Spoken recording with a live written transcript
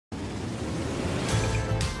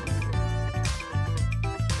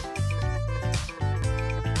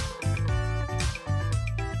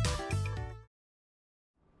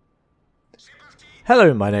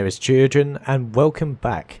Hello, my name is Geogen, and welcome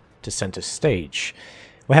back to Center Stage.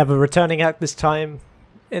 We have a returning act this time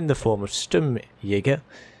in the form of SturmJager.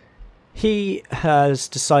 He has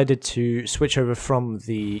decided to switch over from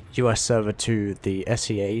the US server to the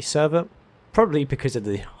SEA server, probably because of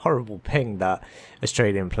the horrible ping that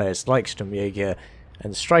Australian players like SturmJager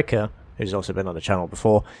and Striker, who's also been on the channel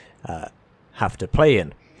before, have to play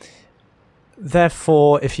in.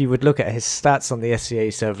 Therefore, if you would look at his stats on the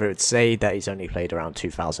SEA server, it would say that he's only played around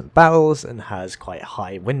 2,000 battles and has quite a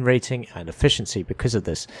high win rating and efficiency because of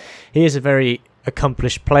this. He is a very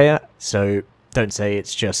accomplished player, so don't say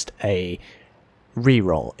it's just a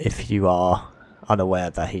reroll if you are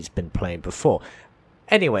unaware that he's been playing before.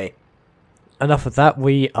 Anyway, enough of that.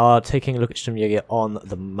 We are taking a look at SturmJager on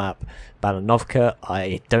the map Balanovka.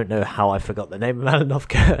 I don't know how I forgot the name of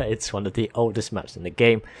Balanovka. It's one of the oldest maps in the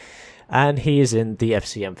game. And he is in the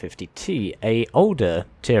FCM50T, a older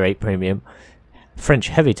tier 8 premium French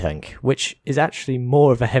heavy tank, which is actually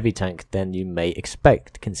more of a heavy tank than you may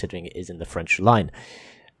expect, considering it is in the French line.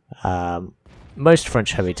 Most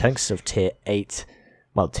French heavy tanks of tier 8,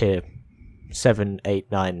 well, tier 7,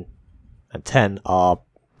 8, 9, and 10 are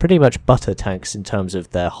pretty much butter tanks in terms of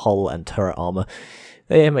their hull and turret armor.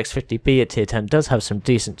 The AMX-50B at tier 10 does have some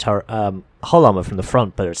decent turret, hull armor from the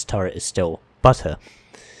front, but its turret is still butter.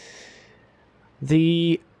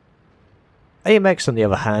 The AMX, on the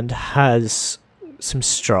other hand, has some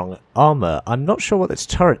strong armor. I'm not sure what its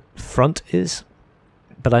turret front is,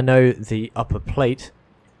 but I know the upper plate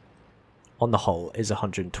on the hull is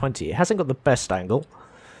 120. It hasn't got the best angle,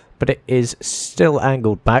 but it is still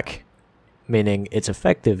angled back, meaning its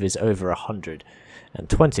effective is over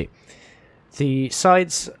 120. The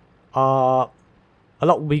sides are a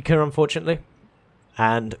lot weaker, unfortunately,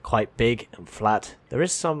 and quite big and flat. There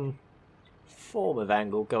is some form of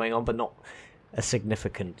angle going on, but not a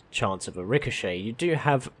significant chance of a ricochet. You do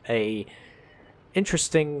have a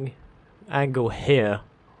interesting angle here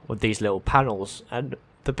with these little panels, and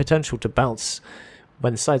the potential to bounce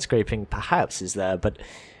when side scraping perhaps is there, but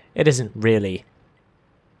it isn't really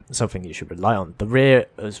something you should rely on. The rear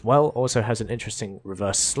as well also has an interesting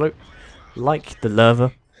reverse slope, like the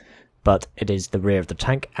Lerva, but it is the rear of the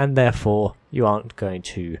tank, and therefore you aren't going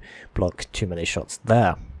to block too many shots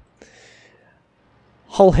there.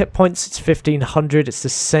 Hull hit points, it's 1500. It's the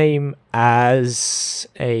same as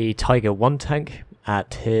a Tiger 1 tank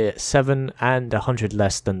at tier 7 and 100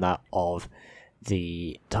 less than that of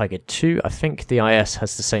the Tiger 2. I think the IS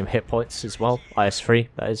has the same hit points as well, IS-3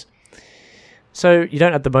 that is. So you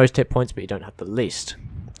don't have the most hit points, but you don't have the least.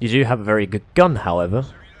 You do have a very good gun, however,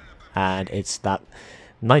 and it's that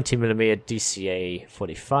 90mm DCA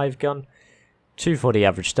 45 gun, 240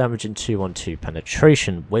 average damage and 212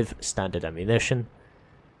 penetration with standard ammunition.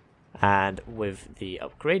 And with the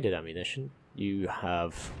upgraded ammunition, you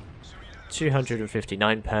have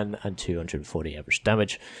 259 pen and 240 average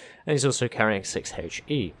damage, and he's also carrying 6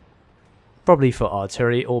 HE, probably for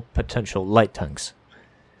artillery or potential light tanks.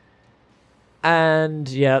 And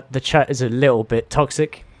yeah, the chat is a little bit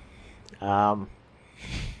toxic.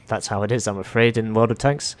 That's how it is, I'm afraid, in World of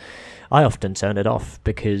Tanks. I often turn it off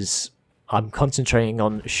because I'm concentrating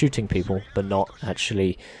on shooting people, but not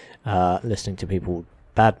actually listening to people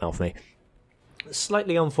badmouth me.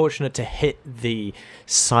 Slightly unfortunate to hit the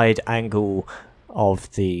side angle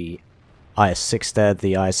of the IS-6 there.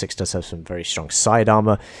 The IS-6 does have some very strong side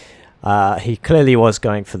armor. He clearly was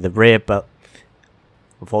going for the rear, but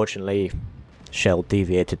unfortunately shell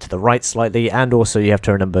deviated to the right slightly, and also you have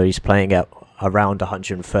to remember he's playing at around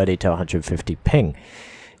 130 to 150 ping,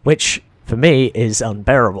 which for me is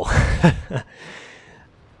unbearable.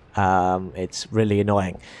 It's really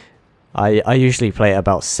annoying. I usually play at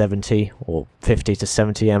about 70 or 50 to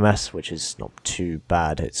 70 ms, which is not too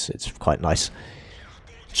bad. It's quite nice.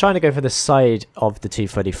 Trying to go for the side of the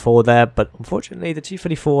T-34 there, but unfortunately the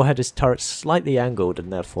T-34 had his turret slightly angled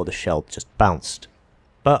and therefore the shell just bounced.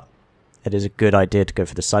 But it is a good idea to go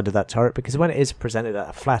for the side of that turret, because when it is presented at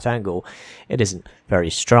a flat angle, it isn't very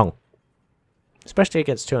strong, especially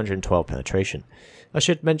against 212 penetration. I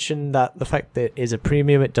should mention that the fact that it is a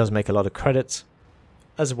premium, it does make a lot of credits,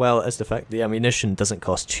 as well as the fact the ammunition doesn't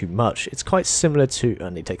cost too much. It's quite similar to,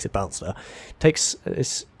 and he takes a bounce there,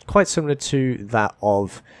 it's quite similar to that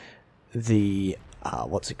of the,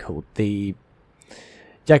 what's it called, the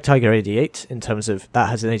Tiger 88, in terms of that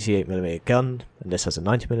has an 88mm gun, and this has a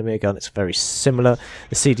 90mm gun. It's very similar.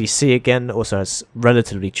 The CDC, again, also has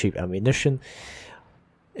relatively cheap ammunition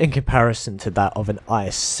in comparison to that of an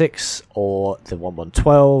IS-6 or the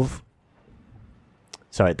 1112,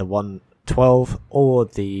 sorry, the 112 or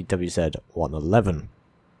the WZ-111.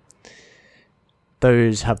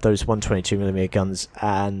 those have those 122mm guns,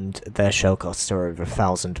 and their shell costs are over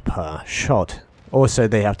 1,000 per shot. Also,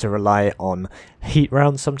 they have to rely on heat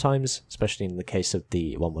rounds sometimes, especially in the case of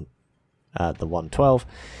the 112.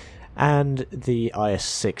 And the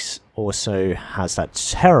IS-6 also has that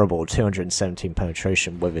terrible 217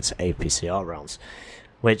 penetration with its APCR rounds,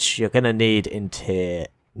 which you're going to need in Tier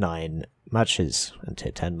 9 matches and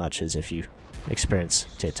Tier 10 matches if you experience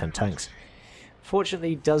Tier 10 tanks.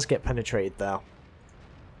 Fortunately, it does get penetrated there.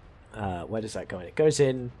 Where does that go in? It goes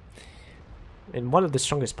in one of the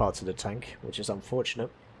strongest parts of the tank, which is unfortunate.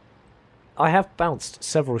 I have bounced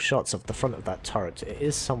several shots off the front of that turret. It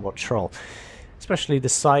is somewhat troll. Especially the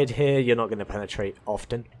side here, you're not going to penetrate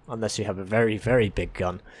often, unless you have a very, very big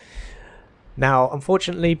gun. Now,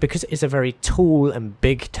 unfortunately, because it is a very tall and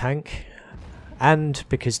big tank, and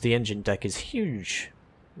because the engine deck is huge,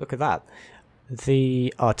 look at that,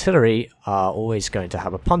 the artillery are always going to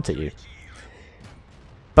have a punt at you.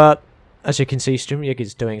 But, as you can see, SturmJager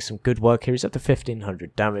is doing some good work here. He's up to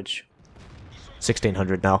 1,500 damage,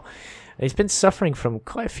 1,600 now. And he's been suffering from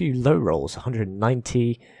quite a few low rolls,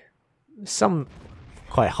 190, some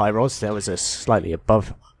quite high rolls. There was a slightly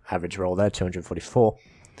above average roll there, 244.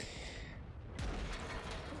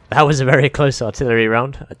 That was a very close artillery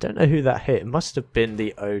round. I don't know who that hit. It must have been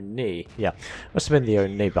the Oni. Yeah, must have been the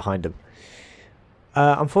Oni behind him.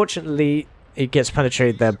 Unfortunately, it gets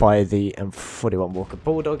penetrated there by the M41 Walker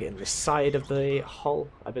Bulldog in the side of the hull,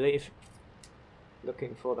 I believe.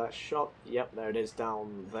 Looking for that shot. Yep, there it is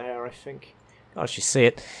down there, I think. Can't actually see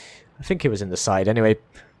it. I think it was in the side anyway.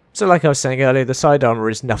 So like I was saying earlier, the side armour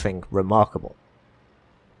is nothing remarkable.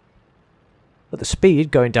 But the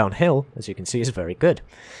speed going downhill, as you can see, is very good.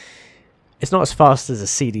 It's not as fast as a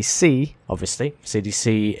CDC, obviously.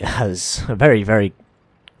 CDC has a very, very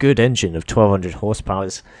good engine of 1,200 horsepower,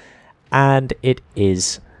 and it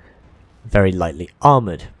is very lightly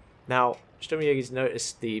armoured. Now, SturmJager's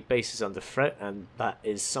noticed the base is under threat, and that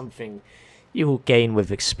is something you will gain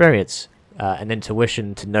with experience. An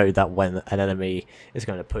intuition to know that when an enemy is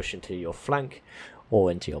going to push into your flank or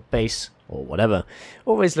into your base or whatever.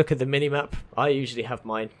 Always look at the minimap. I usually have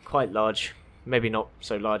mine quite large, maybe not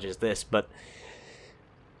so large as this, but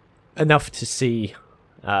enough to see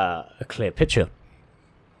a clear picture.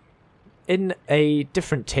 In a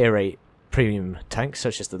different tier 8 premium tank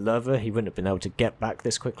such as the Lerva, he wouldn't have been able to get back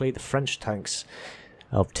this quickly. The French tanks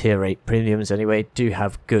of tier 8 premiums anyway do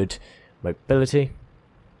have good mobility.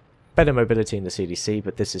 Better mobility in the CDC,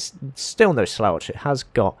 but this is still no slouch. It has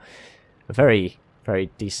got a very, very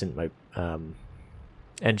decent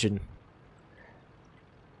engine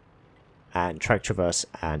and track traverse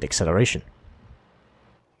and acceleration.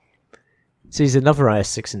 Sees another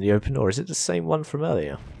IS-6 in the open, or is it the same one from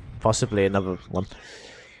earlier? Possibly another one.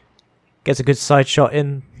 Gets a good side shot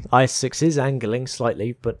in. IS-6 is angling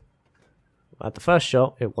slightly, but at the first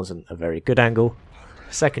shot, it wasn't a very good angle.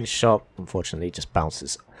 Second shot, unfortunately, just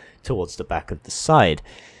bounces towards the back of the side.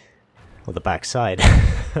 Or the back side.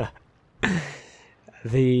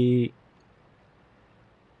 The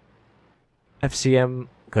FCM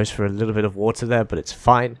goes for a little bit of water there, but it's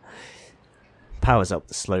fine. Powers up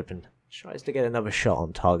the slope and tries to get another shot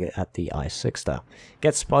on target at the I-6 there.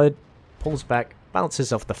 Gets spotted, pulls back,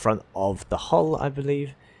 bounces off the front of the hull, I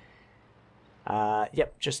believe.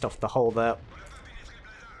 Yep, just off the hull there.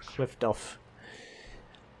 Cliffed off.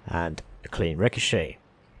 And a clean ricochet.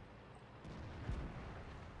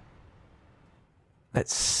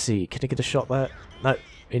 Let's see, can he get a shot there? No,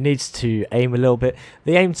 he needs to aim a little bit.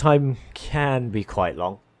 The aim time can be quite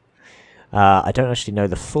long. I don't actually know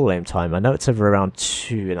the full aim time. I know it's over around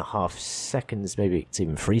 2.5 seconds, maybe it's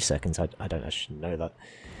even 3 seconds. I don't actually know that.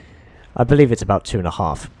 I believe it's about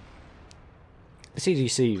 2.5. The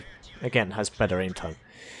CDC, again, has better aim time.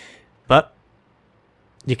 But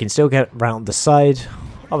you can still get round the side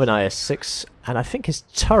of an IS-6, and I think his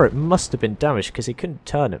turret must have been damaged because he couldn't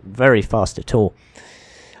turn it very fast at all.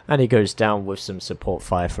 And he goes down with some support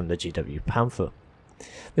fire from the GW Panther.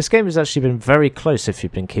 This game has actually been very close if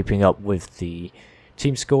you've been keeping up with the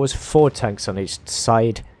team scores. 4 tanks on each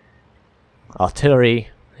side. Artillery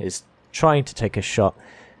is trying to take a shot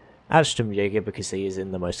at SturmJager because he is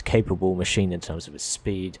in the most capable machine in terms of his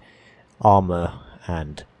speed, armor,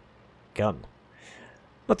 and gun.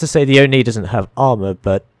 Not to say the Oni doesn't have armor,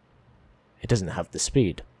 but it doesn't have the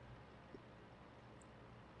speed.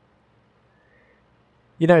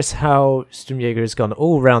 You notice how SturmJager has gone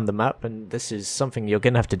all around the map, and this is something you're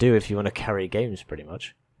going to have to do if you want to carry games, pretty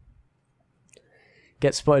much.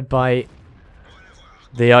 Gets spotted by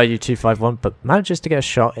the RU-251, but manages to get a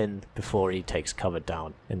shot in before he takes cover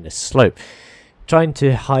down in this slope. Trying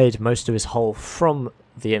to hide most of his hull from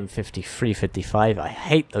the M53, 55. I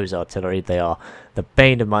hate those artillery. They are the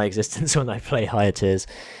bane of my existence when I play higher tiers,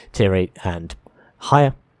 tier 8 and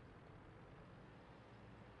higher.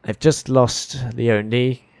 I've just lost the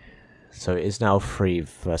only, so it is now 3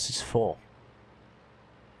 versus 4.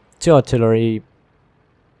 2 artillery,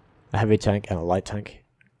 a heavy tank and a light tank,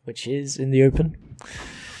 which is in the open.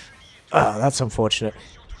 That's unfortunate.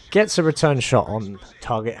 Gets a return shot on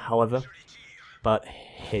target, however, but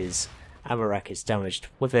his ammo rack is damaged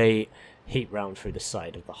with a heat round through the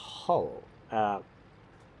side of the hull. I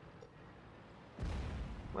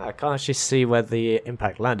can't actually see where the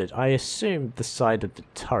impact landed. I assumed the side of the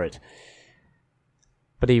turret,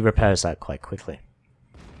 but he repairs that quite quickly.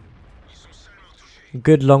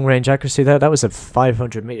 Good long range accuracy there. That was a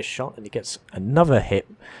 500 meter shot, and he gets another hit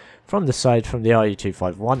from the side from the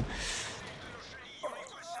RU-251.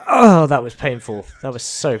 Oh, that was painful. That was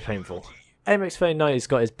so painful. AMX-39 has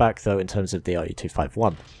got his back though in terms of the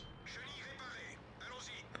RU-251.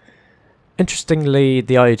 Interestingly,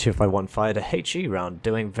 the RU-251 fired a HE round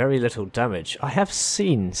doing very little damage. I have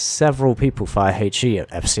seen several people fire HE at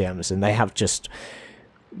FCMs and they have just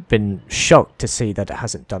been shocked to see that it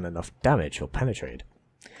hasn't done enough damage or penetrated.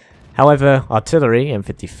 However, artillery,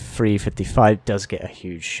 M53, 55, does get a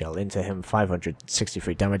huge shell into him,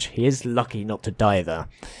 563 damage. He is lucky not to die there,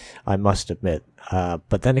 I must admit.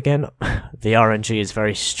 But then again, the RNG is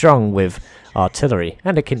very strong with artillery,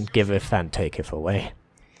 and it can give if and taketh away.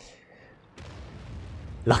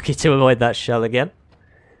 Lucky to avoid that shell again.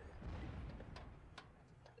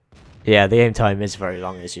 Yeah, the aim time is very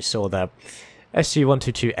long, as you saw there.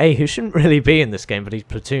 SU-122A, who shouldn't really be in this game, but he's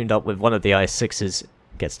platooned up with one of the I-6s,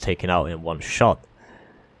 gets taken out in one shot.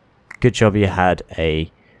 Good job you had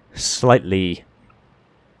a slightly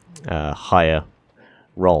higher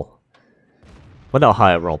roll. Well, not a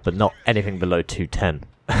higher roll, but not anything below 210.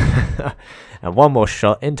 And one more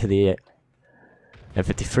shot into the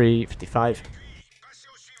M53, 55.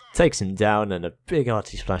 Takes him down, and a big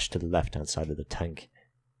arty splash to the left-hand side of the tank.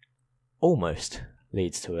 Almost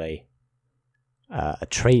leads to a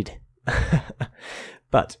trade.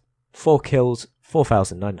 But 4 kills,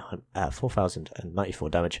 4,094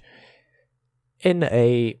 damage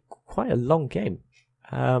in quite a long game.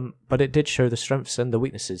 But it did show the strengths and the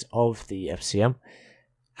weaknesses of the FCM.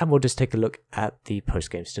 And we'll just take a look at the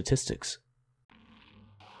post-game statistics.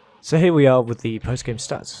 So here we are with the post-game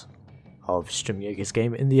stats of SturmJager's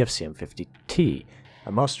game in the FCM 50T.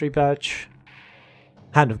 A mastery badge,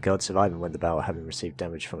 Hand of God, surviving when the battle, having received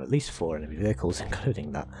damage from at least 4 enemy vehicles,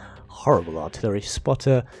 including that horrible artillery,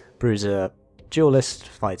 spotter, bruiser, duelist,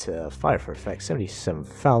 fighter, fire for effect,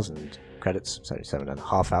 77,000 credits,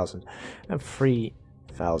 77,500, and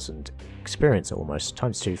 3,000 experience almost,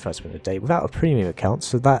 times 2 first win a day, without a premium account,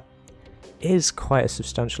 so that is quite a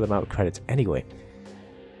substantial amount of credits anyway.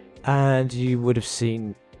 And you would have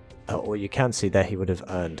seen, or you can see there, he would have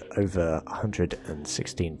earned over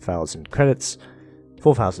 116,000 credits,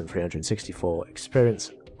 4,364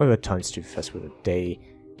 experience, with a times 2 first win a day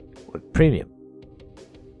with premium.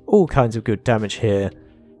 All kinds of good damage here,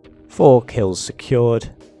 4 kills secured,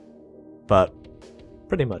 but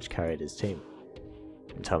pretty much carried his team.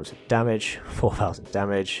 In terms of damage, 4,000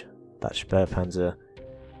 damage, that Sperrpanzer,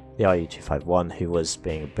 the RU-251, who was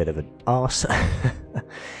being a bit of an arse,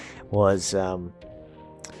 was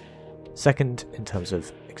second in terms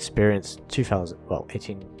of experience,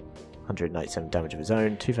 1,897 damage of his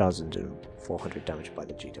own, 2,400 damage by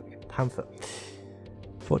the GW Panther.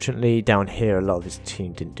 Fortunately, down here, a lot of his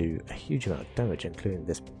team didn't do a huge amount of damage, including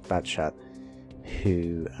this bad shot,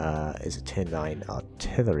 who is a tier 9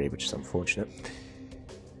 artillery, which is unfortunate.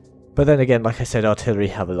 But then again, like I said, artillery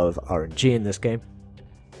have a lot of RNG in this game.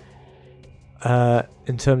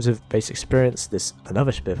 In terms of base experience,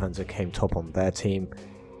 another Sperrpanzer came top on their team.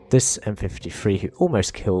 This M53, who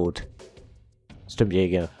almost killed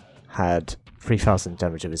SturmJager, had 3,000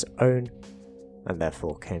 damage of his own, and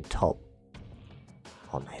therefore came top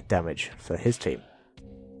on damage for his team.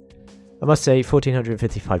 I must say,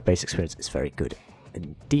 1,455 base experience is very good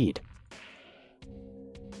indeed.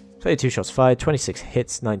 32 shots fired, 26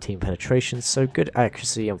 hits, 19 penetrations, so good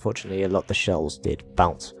accuracy. Unfortunately, a lot of the shells did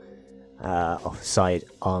bounce off side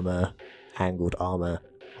armour, angled armour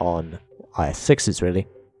on IS-6s really,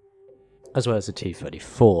 as well as the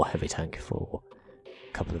T-34 heavy tank for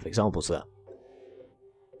a couple of examples there.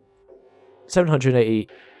 780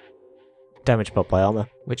 damage buff by armour,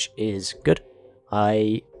 which is good.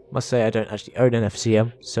 I must say I don't actually own an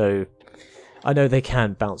FCM, so I know they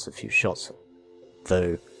can bounce a few shots,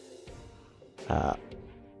 though,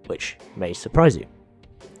 which may surprise you.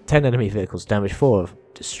 10 enemy vehicles damaged, 4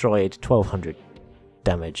 destroyed, 1,200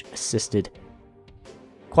 damage assisted.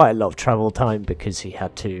 quite a lot of travel time because he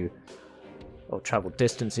had to, or travel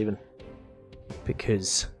distance even,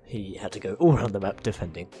 because he had to go all around the map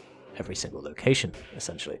defending every single location,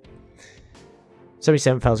 essentially.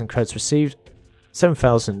 77,000 credits received,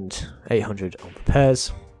 7,800 on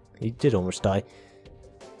repairs, he did almost die,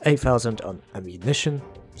 8,000 on ammunition,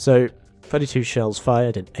 so 32 shells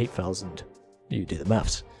fired and 8,000, you do the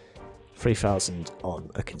maths, 3,000 on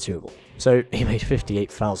a consumable. So he made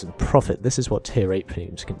 58,000 profit. This is what tier 8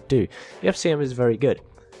 premiums can do. The FCM is very good,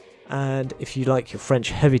 and if you like your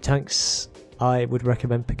French heavy tanks, I would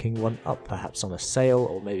recommend picking one up, perhaps on a sale,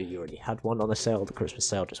 or maybe you already had one on a sale, the Christmas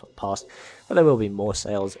sale just went past, but there will be more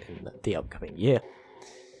sales in the upcoming year.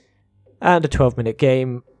 And a 12-minute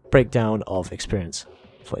game breakdown of experience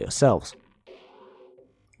for yourselves.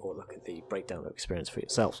 Or look at the breakdown of experience for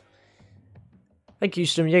yourselves. Thank you,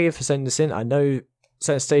 SturmJager, for sending this in. I know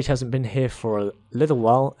Center Stage hasn't been here for a little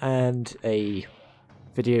while, and a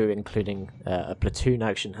video including a platoon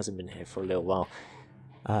action hasn't been here for a little while.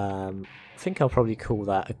 I think I'll probably call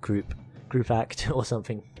that a group act or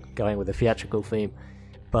something, going with a theatrical theme.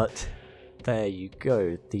 But there you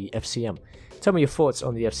go, the FCM. Tell me your thoughts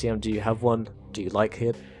on the FCM. Do you have one? Do you like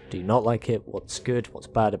it? Do you not like it? What's good? What's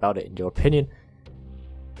bad about it in your opinion?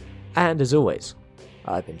 And as always,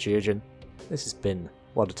 I've been Geogen. This has been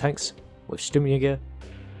World of Tanks with SturmJager,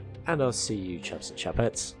 and I'll see you chaps and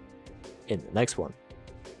chapettes in the next one.